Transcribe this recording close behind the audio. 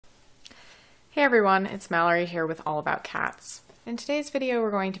Hey everyone, it's Mallory here with All About Cats. In today's video,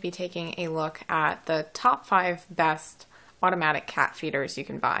 we're going to be taking a look at the top 5 best automatic cat feeders you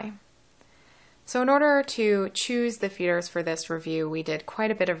can buy. So in order to choose the feeders for this review, we did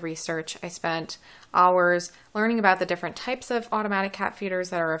quite a bit of research. I spent hours learning about the different types of automatic cat feeders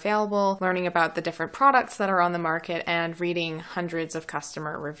that are available, learning about the different products that are on the market, and reading hundreds of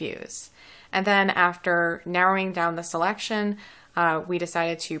customer reviews. And then after narrowing down the selection, we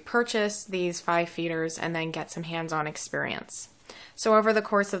decided to purchase these 5 feeders and then get some hands-on experience. So over the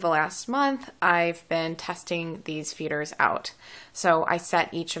course of the last month, I've been testing these feeders out. So I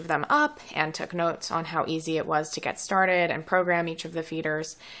set each of them up and took notes on how easy it was to get started and program each of the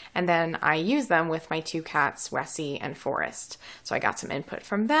feeders. And then I used them with my 2 cats, Wessie and Forrest. So I got some input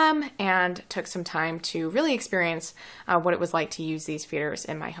from them and took some time to really experience what it was like to use these feeders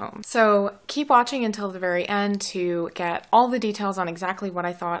in my home. So keep watching until the very end to get all the details on exactly what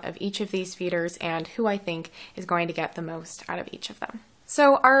I thought of each of these feeders and who I think is going to get the most out of each of them.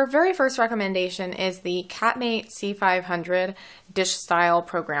 So our very first recommendation is the CatMate C500 dish-style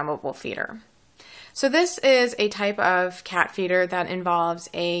programmable feeder. So this is a type of cat feeder that involves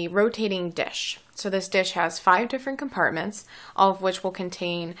a rotating dish. So this dish has 5 different compartments, all of which will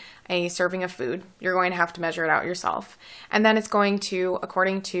contain a serving of food. You're going to have to measure it out yourself. And then it's going to,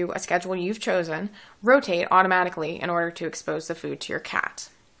 according to a schedule you've chosen, rotate automatically in order to expose the food to your cat.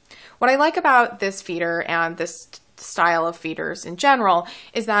 What I like about this feeder and this style of feeders in general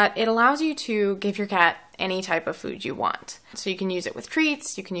is that it allows you to give your cat any type of food you want. So you can use it with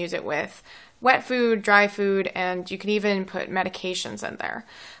treats, you can use it with wet food, dry food, and you can even put medications in there.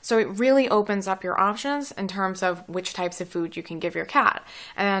 So it really opens up your options in terms of which types of food you can give your cat.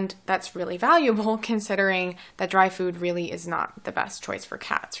 And that's really valuable considering that dry food really is not the best choice for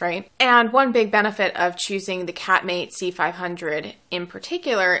cats, right? And one big benefit of choosing the CatMate C500 in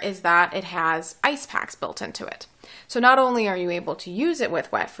particular is that it has ice packs built into it. So not only are you able to use it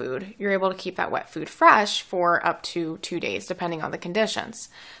with wet food, you're able to keep that wet food fresh for up to 2 days, depending on the conditions.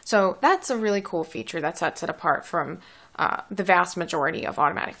 So that's a really cool feature that sets it apart from the vast majority of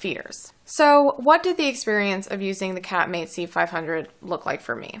automatic feeders. So what did the experience of using the CatMate C500 look like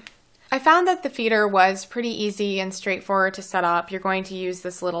for me? I found that the feeder was pretty easy and straightforward to set up. You're going to use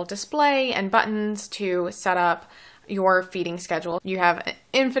this little display and buttons to set up your feeding schedule. You have an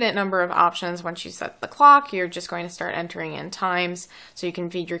infinite number of options. Once you set the clock, you're just going to start entering in times. So you can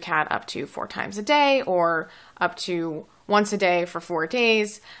feed your cat up to 4 times a day or up to once a day for 4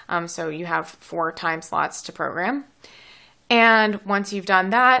 days. So you have 4 time slots to program. And once you've done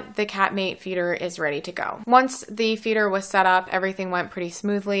that, the CatMate feeder is ready to go. Once the feeder was set up, everything went pretty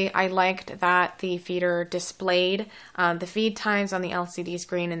smoothly. I liked that the feeder displayed the feed times on the LCD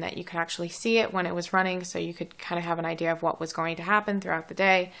screen and that you could actually see it when it was running, so you could kind of have an idea of what was going to happen throughout the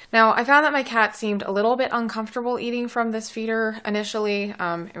day. Now, I found that my cat seemed a little bit uncomfortable eating from this feeder initially.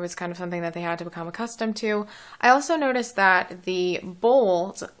 It was kind of something that they had to become accustomed to. I also noticed that the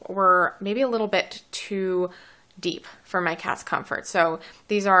bowls were maybe a little bit too deep for my cat's comfort. So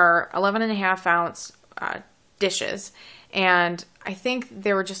these are 11.5 ounce dishes, and I think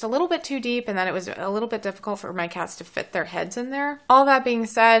they were just a little bit too deep, and then it was a little bit difficult for my cats to fit their heads in there. All that being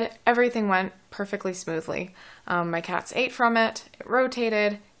said, everything went perfectly smoothly. My cats ate from it, it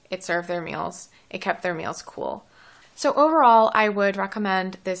rotated, it served their meals, it kept their meals cool. So overall, I would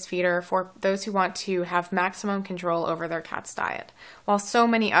recommend this feeder for those who want to have maximum control over their cat's diet. While so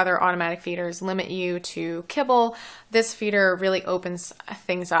many other automatic feeders limit you to kibble, this feeder really opens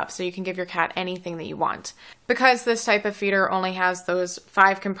things up so you can give your cat anything that you want. Because this type of feeder only has those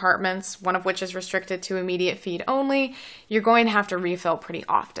 5 compartments, one of which is restricted to immediate feed only, you're going to have to refill pretty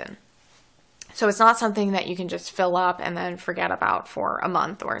often. So it's not something that you can just fill up and then forget about for a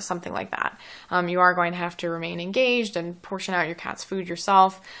month or something like that. You are going to have to remain engaged and portion out your cat's food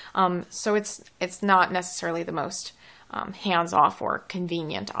yourself. So it's not necessarily the most hands-off or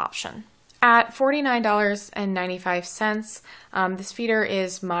convenient option. At $49.95, this feeder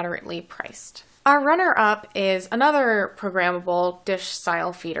is moderately priced. Our runner-up is another programmable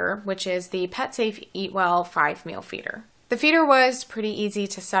dish-style feeder, which is the PetSafe Eatwell 5-meal feeder. The feeder was pretty easy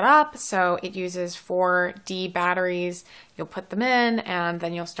to set up, so it uses 4D batteries. You'll put them in and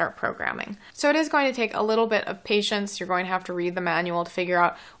then you'll start programming. So it is going to take a little bit of patience. You're going to have to read the manual to figure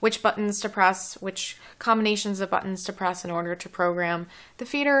out which buttons to press, which combinations of buttons to press in order to program the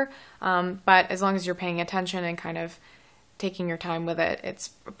feeder. But as long as you're paying attention and kind of taking your time with it,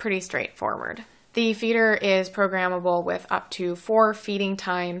 it's pretty straightforward. The feeder is programmable with up to 4 feeding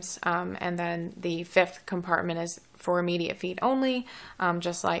times, and then the 5th compartment is for immediate feed only,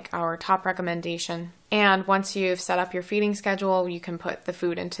 just like our top recommendation. And once you've set up your feeding schedule, you can put the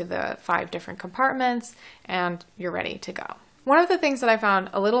food into the 5 different compartments and you're ready to go. One of the things that I found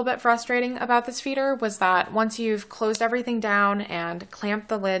a little bit frustrating about this feeder was that once you've closed everything down and clamped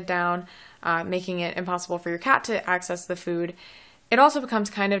the lid down, making it impossible for your cat to access the food, it also becomes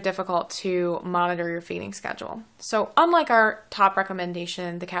kind of difficult to monitor your feeding schedule. So unlike our top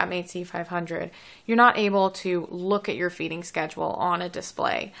recommendation, the CatMate C500, you're not able to look at your feeding schedule on a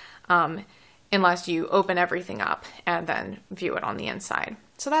display unless you open everything up and then view it on the inside.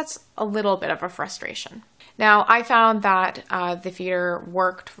 So that's a little bit of a frustration. Now, I found that the feeder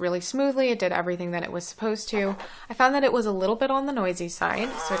worked really smoothly. It did everything that it was supposed to. I found that it was a little bit on the noisy side,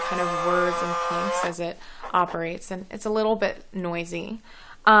 so it kind of whirs and clinks as it operates, and it's a little bit noisy.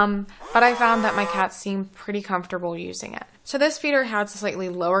 But I found that my cats seemed pretty comfortable using it. So this feeder has a slightly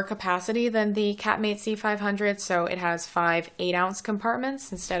lower capacity than the CatMate C500, so it has 5 8-ounce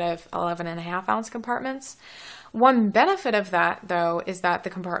compartments instead of 11.5-ounce compartments. One benefit of that, though, is that the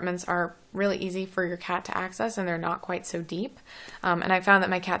compartments are really easy for your cat to access and they're not quite so deep. And I found that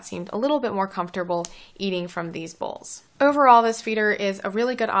my cat seemed a little bit more comfortable eating from these bowls. Overall, this feeder is a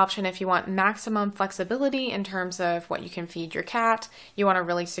really good option if you want maximum flexibility in terms of what you can feed your cat. You want a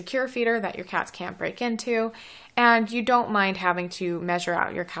really secure feeder that your cats can't break into, and you don't mind having to measure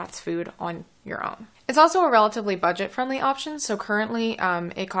out your cat's food on your own. It's also a relatively budget-friendly option, so currently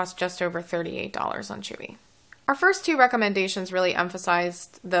it costs just over $38 on Chewy. Our first 2 recommendations really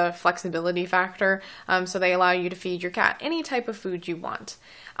emphasized the flexibility factor, so they allow you to feed your cat any type of food you want.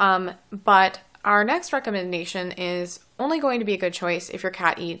 But our next recommendation is only going to be a good choice if your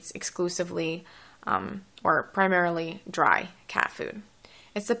cat eats exclusively or primarily dry cat food.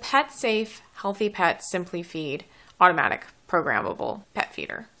 It's the PetSafe Healthy Pet Simply Feed automatic programmable pet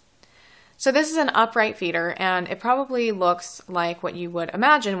feeder. So this is an upright feeder, and it probably looks like what you would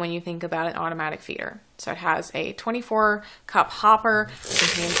imagine when you think about an automatic feeder. So it has a 24-cup hopper,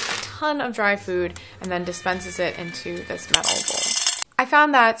 contains a ton of dry food, and then dispenses it into this metal bowl. I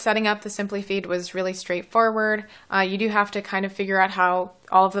found that setting up the SimpliFeed was really straightforward. You do have to kind of figure out how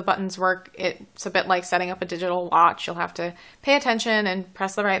all of the buttons work. It's a bit like setting up a digital watch. You'll have to pay attention and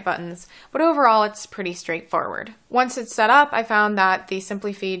press the right buttons, but overall it's pretty straightforward. Once it's set up, I found that the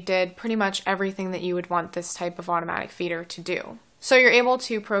SimpliFeed did pretty much everything that you would want this type of automatic feeder to do. So you're able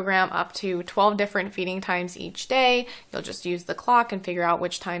to program up to 12 different feeding times each day. You'll just use the clock and figure out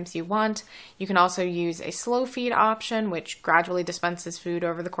which times you want. You can also use a slow feed option, which gradually dispenses food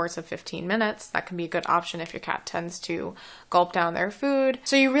over the course of 15 minutes. That can be a good option if your cat tends to gulp down their food.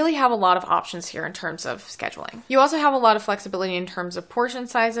 So you really have a lot of options here in terms of scheduling. You also have a lot of flexibility in terms of portion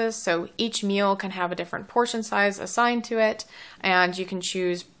sizes. So each meal can have a different portion size assigned to it, and you can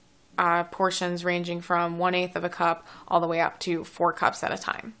choose portions ranging from 1/8 of a cup all the way up to 4 cups at a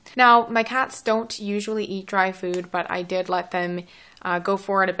time. Now, my cats don't usually eat dry food, but I did let them go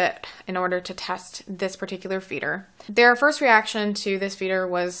for it a bit in order to test this particular feeder. Their first reaction to this feeder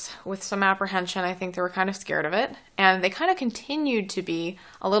was with some apprehension. I think they were kind of scared of it, and they kind of continued to be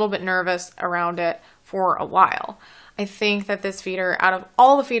a little bit nervous around it for a while. I think that this feeder, out of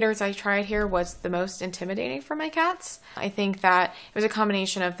all the feeders I tried here, was the most intimidating for my cats. I think that it was a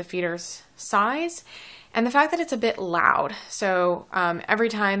combination of the feeder's size and the fact that it's a bit loud. So every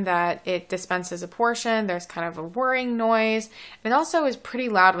time that it dispenses a portion, there's kind of a whirring noise. And it also is pretty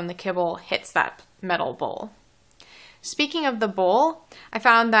loud when the kibble hits that metal bowl. Speaking of the bowl, I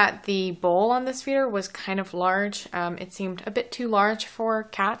found that the bowl on this feeder was kind of large. It seemed a bit too large for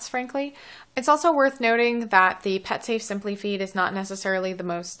cats, frankly. It's also worth noting that the PetSafe SimpliFeed is not necessarily the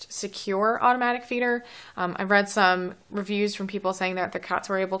most secure automatic feeder. I've read some reviews from people saying that their cats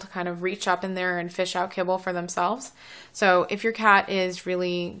were able to kind of reach up in there and fish out kibble for themselves. So if your cat is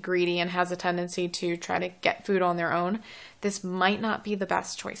really greedy and has a tendency to try to get food on their own, this might not be the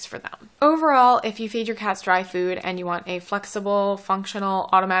best choice for them. Overall, if you feed your cats dry food and you want a flexible, functional,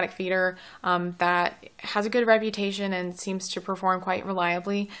 automatic feeder that has a good reputation and seems to perform quite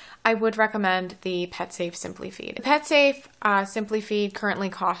reliably, I would recommend the PetSafe SimpliFeed. The PetSafe SimpliFeed currently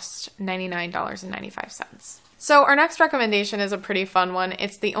costs $99.95. So our next recommendation is a pretty fun one.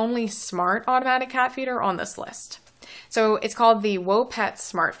 It's the only smart automatic cat feeder on this list. So it's called the Wopet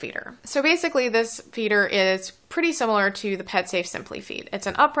Smart Feeder. So basically this feeder is pretty similar to the PetSafe SimpliFeed. It's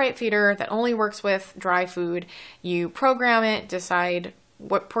an upright feeder that only works with dry food. You program it, decide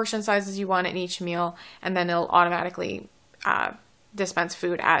what portion sizes you want in each meal, and then it'll automatically dispense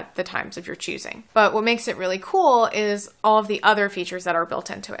food at the times of your choosing. But what makes it really cool is all of the other features that are built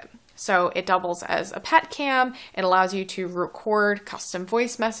into it. So it doubles as a pet cam. It allows you to record custom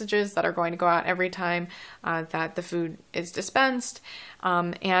voice messages that are going to go out every time that the food is dispensed.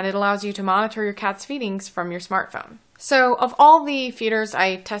 And it allows you to monitor your cat's feedings from your smartphone. So of all the feeders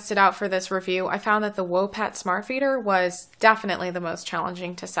I tested out for this review, I found that the Wopet Smart Feeder was definitely the most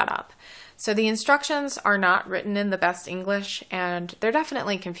challenging to set up. So the instructions are not written in the best English, and they're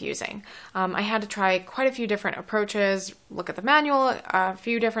definitely confusing. I had to try quite a few different approaches, look at the manual a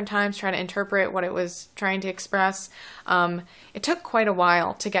few different times, try to interpret what it was trying to express. It took quite a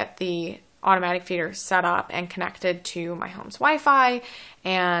while to get the automatic feeder set up and connected to my home's Wi-Fi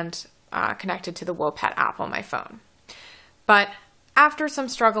and connected to the Wopet app on my phone. But after some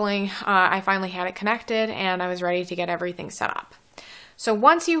struggling, I finally had it connected and I was ready to get everything set up. So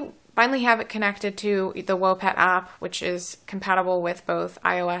once you finally have it connected to the Wopet app, which is compatible with both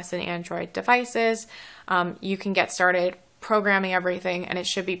iOS and Android devices, you can get started programming everything, and it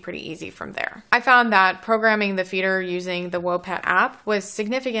should be pretty easy from there. I found that programming the feeder using the Wopet app was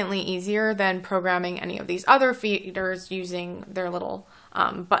significantly easier than programming any of these other feeders using their little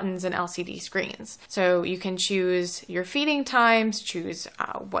buttons and LCD screens. So you can choose your feeding times, choose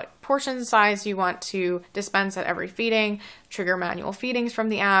what portion size you want to dispense at every feeding, trigger manual feedings from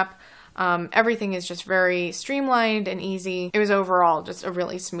the app. Everything is just very streamlined and easy. It was overall just a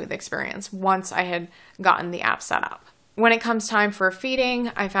really smooth experience once I had gotten the app set up. When it comes time for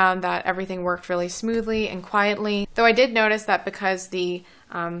feeding, I found that everything worked really smoothly and quietly, though I did notice that because the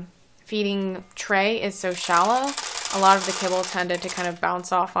feeding tray is so shallow, a lot of the kibble tended to kind of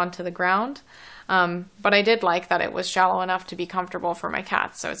bounce off onto the ground. But I did like that it was shallow enough to be comfortable for my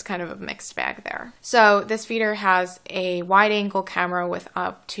cats, so it's kind of a mixed bag there. So this feeder has a wide angle camera with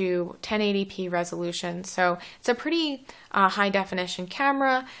up to 1080p resolution, so it's a pretty high definition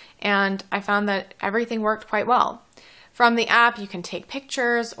camera, and I found that everything worked quite well. From the app, you can take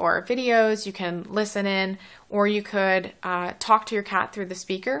pictures or videos, you can listen in, or you could talk to your cat through the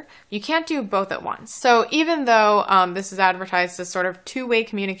speaker. You can't do both at once. So even though this is advertised as sort of two-way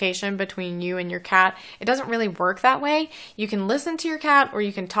communication between you and your cat, it doesn't really work that way. You can listen to your cat or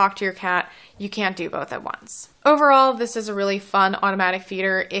you can talk to your cat. You can't do both at once. Overall, this is a really fun automatic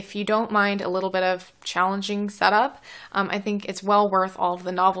feeder. If you don't mind a little bit of challenging setup, I think it's well worth all of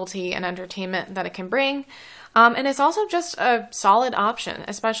the novelty and entertainment that it can bring. And it's also just a solid option,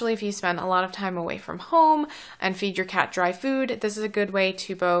 especially if you spend a lot of time away from home and feed your cat dry food. This is a good way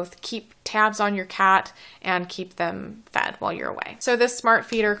to both keep tabs on your cat and keep them fed while you're away. So this smart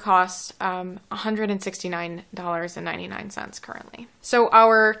feeder costs $169.99 currently. So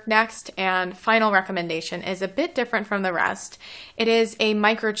our next and final recommendation is a bit different from the rest. It is a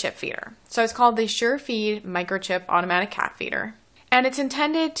microchip feeder. So it's called the SureFeed Microchip Automatic Cat Feeder. And it's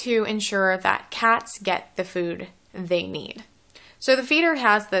intended to ensure that cats get the food they need. So the feeder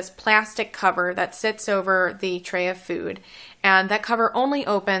has this plastic cover that sits over the tray of food, and that cover only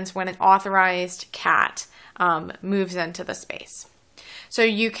opens when an authorized cat moves into the space. So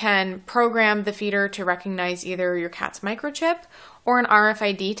you can program the feeder to recognize either your cat's microchip or an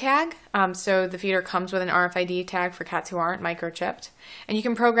RFID tag. So the feeder comes with an RFID tag for cats who aren't microchipped. And you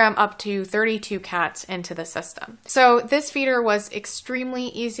can program up to 32 cats into the system. So this feeder was extremely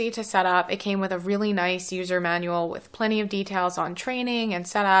easy to set up. It came with a really nice user manual with plenty of details on training and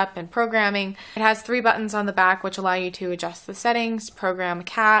setup and programming. It has 3 buttons on the back which allow you to adjust the settings, program a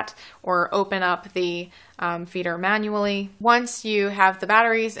cat, or open up the feeder manually. Once you have the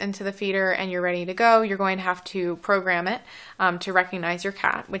batteries into the feeder and you're ready to go, you're going to have to program it to recognize your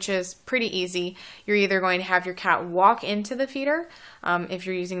cat, which is pretty easy. You're either going to have your cat walk into the feeder if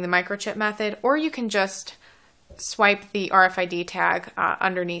you're using the microchip method, or you can just swipe the RFID tag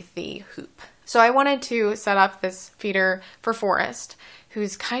underneath the hoop. So I wanted to set up this feeder for Forrest,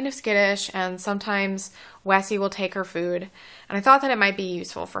 who's kind of skittish, and sometimes Wessie will take her food, and I thought that it might be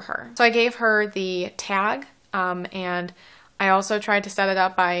useful for her. So I gave her the tag, and I also tried to set it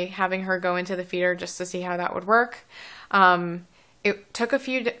up by having her go into the feeder just to see how that would work. It took a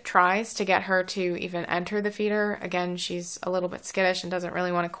few tries to get her to even enter the feeder. Again, she's a little bit skittish and doesn't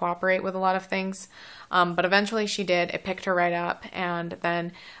really want to cooperate with a lot of things, but eventually she did. It picked her right up, and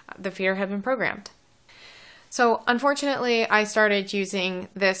then the feeder had been programmed. So unfortunately, I started using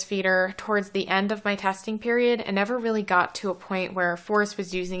this feeder towards the end of my testing period and never really got to a point where Forrest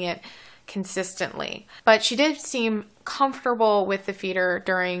was using it consistently. But she did seem comfortable with the feeder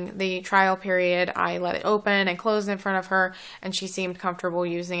during the trial period. I let it open and close in front of her, and she seemed comfortable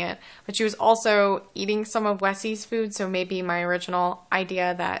using it. But she was also eating some of Wessie's food, so maybe my original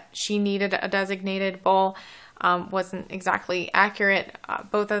idea that she needed a designated bowl wasn't exactly accurate.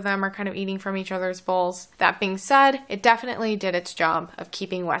 Both of them are kind of eating from each other's bowls. That being said, it definitely did its job of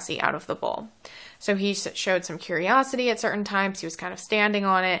keeping Wessie out of the bowl. So he showed some curiosity at certain times. He was kind of standing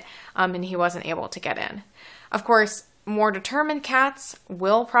on it, and he wasn't able to get in. Of course, more determined cats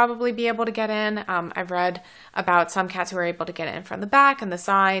will probably be able to get in. I've read about some cats who are able to get in from the back and the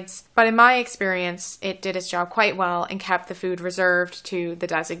sides, but in my experience, it did its job quite well and kept the food reserved to the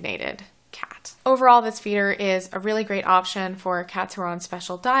designated cat. Overall, this feeder is a really great option for cats who are on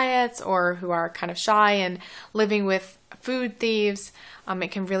special diets or who are kind of shy and living with food thieves.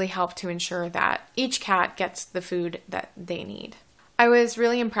 It can really help to ensure that each cat gets the food that they need. I was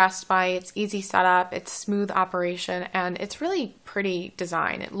really impressed by its easy setup, its smooth operation, and its really pretty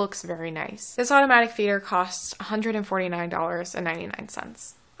design. It looks very nice. This automatic feeder costs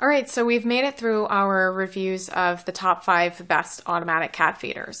 $149.99. Alright, so we've made it through our reviews of the top 5 best automatic cat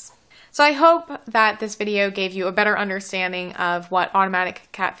feeders. So I hope that this video gave you a better understanding of what automatic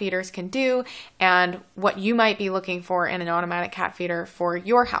cat feeders can do and what you might be looking for in an automatic cat feeder for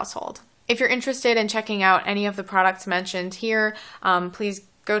your household. If you're interested in checking out any of the products mentioned here, please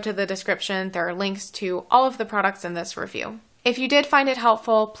go to the description. There are links to all of the products in this review. If you did find it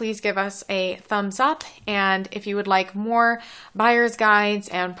helpful, please give us a thumbs up, and if you would like more buyer's guides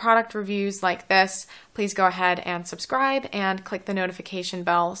and product reviews like this, please go ahead and subscribe and click the notification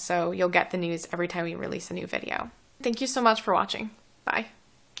bell so you'll get the news every time we release a new video. Thank you so much for watching. Bye.